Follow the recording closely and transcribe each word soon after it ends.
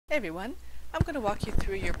Hey everyone, I'm going to walk you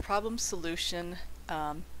through your problem solution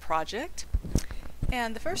project.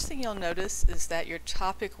 And the first thing you'll notice is that your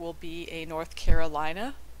topic will be a North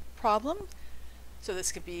Carolina problem. So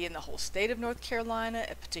this could be in the whole state of North Carolina,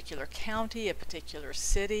 a particular county, a particular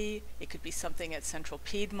city. It could be something at Central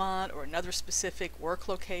Piedmont or another specific work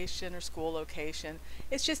location or school location.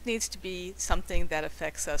 It just needs to be something that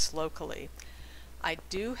affects us locally. I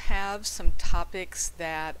do have some topics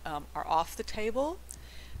that are off the table.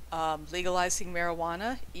 Legalizing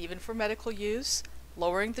marijuana, even for medical use,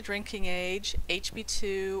 lowering the drinking age,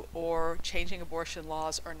 HB2, or changing abortion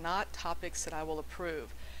laws are not topics that I will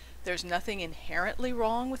approve. There's nothing inherently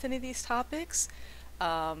wrong with any of these topics,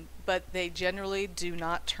 but they generally do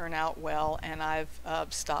not turn out well, and I've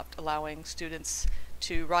stopped allowing students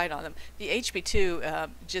to write on them. The HB2,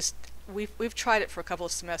 we've tried it for a couple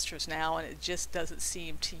of semesters now, and it just doesn't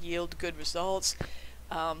seem to yield good results.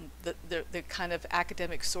 The kind of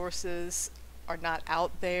academic sources are not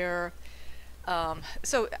out there.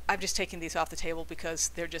 So I'm just taking these off the table because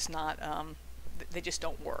they're just not, they just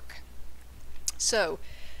don't work. So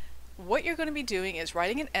what you're going to be doing is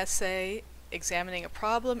writing an essay, examining a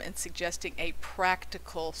problem, and suggesting a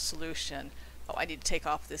practical solution. Oh, I need to take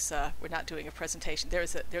off this, we're not doing a presentation.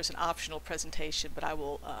 There's an optional presentation, but I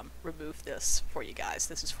will remove this for you guys.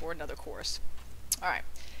 This is for another course. All right.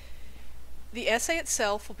 The essay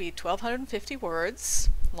itself will be 1,250 words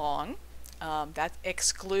long. That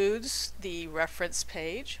excludes the reference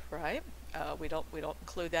page, right? We don't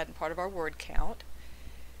include that in part of our word count.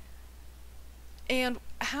 And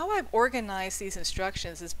how I've organized these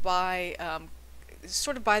instructions is by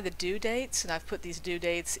sort of by the due dates, and I've put these due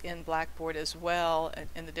dates in Blackboard as well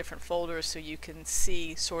in the different folders so you can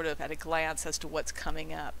see sort of at a glance as to what's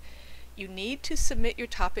coming up. You need to submit your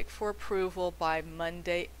topic for approval by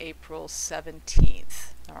Monday, April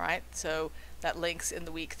 17th. All right, so that link's in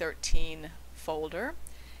the week 13 folder.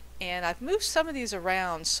 And I've moved some of these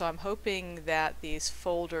around, so I'm hoping that these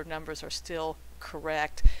folder numbers are still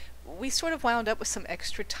correct. We sort of wound up with some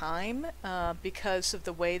extra time because of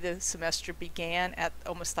the way the semester began at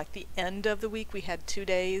almost like the end of the week. We had 2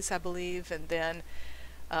 days, I believe, and then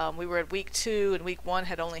we were at week 2, and week 1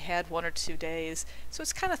 had only had 1 or 2 days, so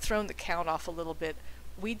it's kind of thrown the count off a little bit.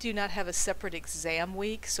 We do not have a separate exam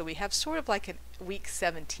week, so we have sort of like a week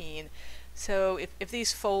 17. So if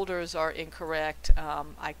these folders are incorrect,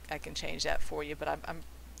 I can change that for you, but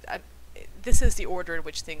this is the order in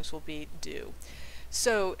which things will be due.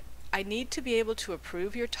 So I need to be able to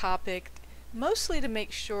approve your topic, mostly to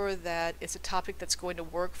make sure that it's a topic that's going to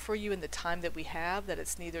work for you in the time that we have, that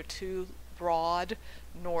it's neither too broad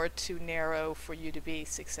nor too narrow for you to be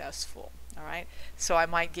successful. All right, so I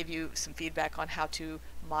might give you some feedback on how to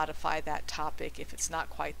modify that topic if it's not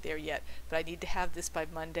quite there yet, but I need to have this by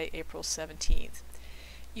Monday, April 17th.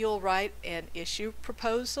 You'll write an issue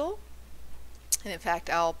proposal, and in fact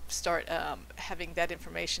I'll start having that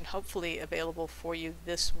information hopefully available for you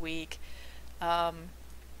this week. An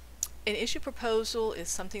issue proposal is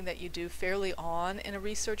something that you do fairly on in a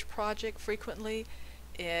research project frequently.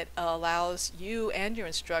 It allows you and your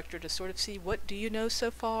instructor to sort of see, what do you know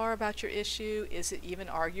so far about your issue? Is it even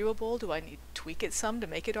arguable? Do I need to tweak it some to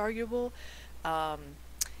make it arguable?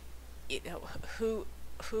 You know, who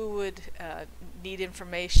would need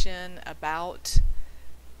information about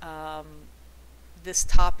this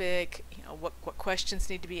topic? You know, what questions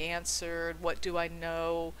need to be answered? What do I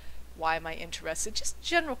know? Why am I interested? Just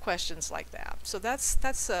general questions like that. So that's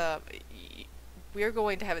we're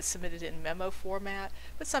going to have it submitted in memo format,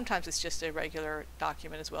 but sometimes it's just a regular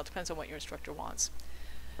document as well. It depends on what your instructor wants.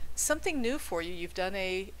 Something new for you, you've done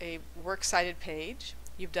a works cited page,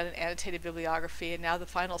 you've done an annotated bibliography, and now the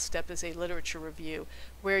final step is a literature review,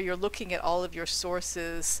 where you're looking at all of your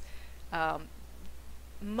sources.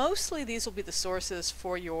 Mostly these will be the sources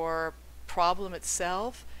for your problem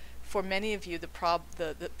itself. For many of you, the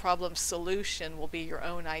problem solution will be your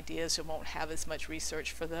own ideas and won't have as much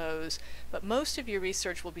research for those. But most of your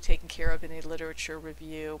research will be taken care of in a literature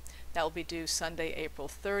review. That will be due Sunday, April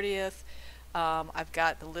 30th. I've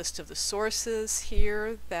got the list of the sources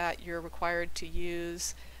here that you're required to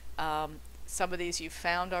use. Some of these you've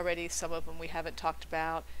found already, some of them we haven't talked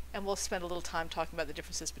about, and we'll spend a little time talking about the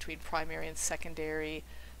differences between primary and secondary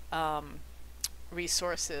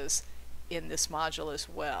resources in this module as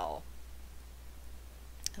well.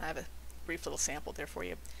 And I have a brief little sample there for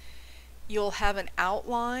you. You'll have an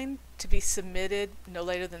outline to be submitted no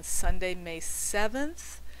later than Sunday, May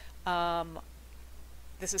 7th.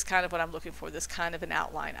 This is kind of what I'm looking for, this kind of an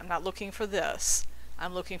outline. I'm not looking for this.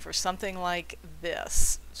 I'm looking for something like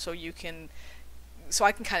this, so you can so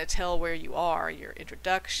I can kind of tell where you are, your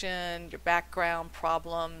introduction, your background,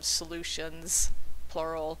 problems, solutions,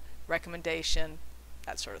 plural, recommendation,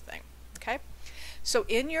 that sort of thing. Okay? So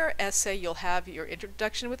in your essay, you'll have your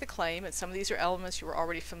introduction with the claim, and some of these are elements you were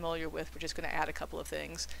already familiar with. We're just going to add a couple of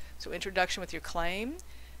things. So introduction with your claim,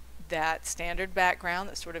 that standard background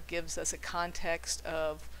that sort of gives us a context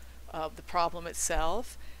of the problem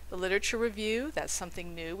itself. The literature review, that's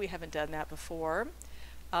something new. We haven't done that before.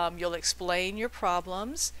 You'll explain your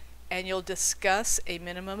problems, and you'll discuss a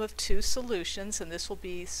minimum of 2 solutions, and this will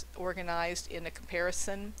be organized in a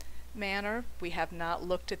comparison manner. We have not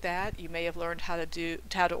looked at that. You may have learned how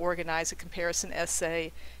to organize a comparison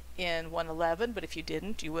essay in 111, but if you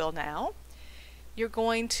didn't, you will now. You're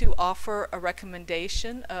going to offer a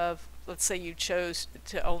recommendation of, let's say you chose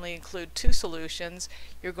to only include 2 solutions.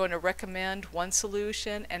 You're going to recommend one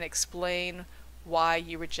solution and explain why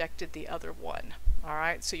you rejected the other one. All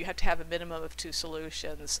right, so you have to have a minimum of 2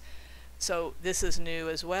 solutions. So this is new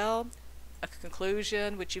as well. A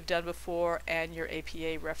conclusion, which you've done before, and your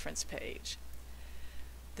APA reference page.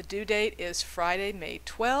 The due date is Friday, May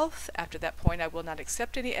 12th. After that point, I will not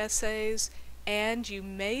accept any essays, and you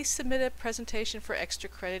may submit a presentation for extra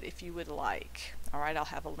credit if you would like. All right, I'll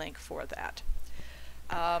have a link for that.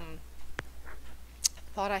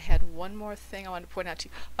 Thought I had one more thing I wanted to point out to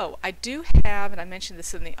you. Oh, I do have, and I mentioned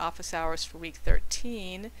this in the office hours for week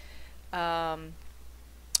 13,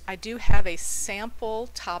 I do have a sample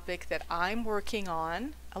topic that I'm working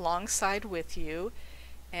on alongside with you,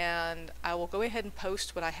 and I will go ahead and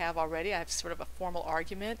post what I have already. I have sort of a formal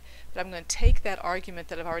argument, but I'm going to take that argument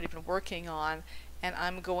that I've already been working on, and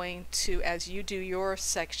I'm going to, as you do your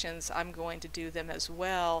sections, I'm going to do them as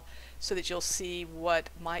well, so that you'll see what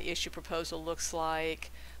my issue proposal looks like,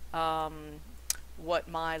 what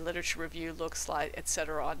my literature review looks like,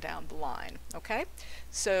 etc. on down the line. Okay,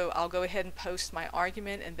 so I'll go ahead and post my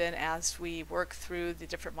argument, and then as we work through the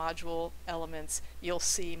different module elements, you'll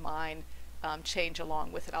see mine change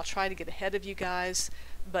along with it. I'll try to get ahead of you guys,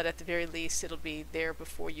 but at the very least it'll be there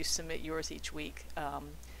before you submit yours each week,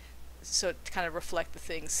 so to kind of reflect the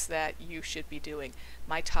things that you should be doing.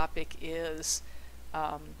 My topic is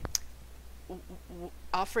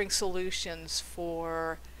offering solutions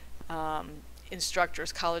for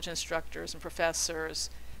instructors, college instructors and professors,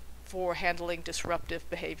 for handling disruptive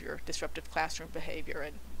behavior, disruptive classroom behavior.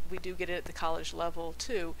 And we do get it at the college level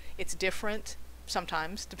too. It's different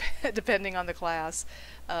sometimes, depending on the class.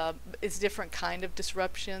 It's different kind of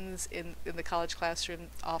disruptions in the college classroom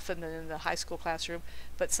often than in the high school classroom,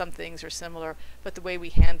 but some things are similar, but the way we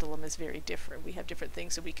handle them is very different. We have different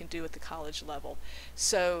things that we can do at the college level.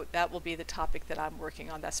 So that will be the topic that I'm working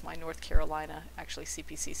on. That's my North Carolina, actually,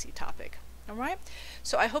 CPCC topic. All right,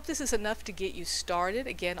 so I hope this is enough to get you started.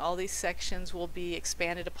 Again, all these sections will be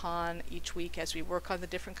expanded upon each week as we work on the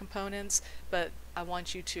different components, but I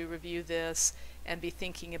want you to review this and be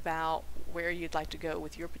thinking about where you'd like to go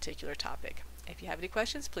with your particular topic. If you have any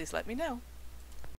questions, please let me know.